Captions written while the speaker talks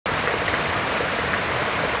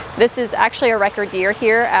This is actually a record year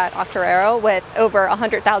here at Octoraro with over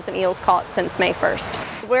 100,000 eels caught since May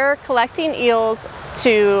 1st. We're collecting eels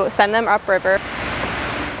to send them upriver.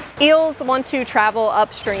 Eels want to travel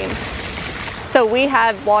upstream. So we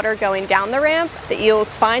have water going down the ramp, the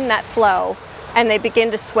eels find that flow and they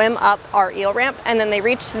begin to swim up our eel ramp, and then they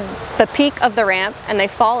reach the peak of the ramp and they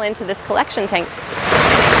fall into this collection tank.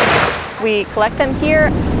 We collect them here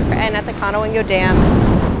and at the Conowingo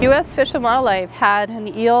Dam. U.S. Fish and Wildlife had an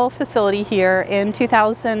eel facility here in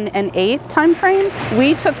 2008 timeframe.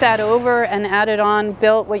 We took that over and added on,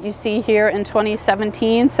 built what you see here in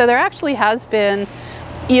 2017. So there actually has been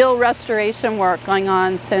eel restoration work going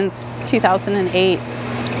on since 2008.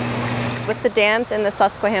 With the dams in the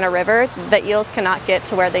Susquehanna River, the eels cannot get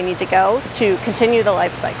to where they need to go to continue the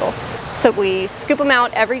life cycle. So we scoop them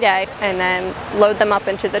out every day and then load them up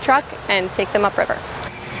into the truck and take them upriver.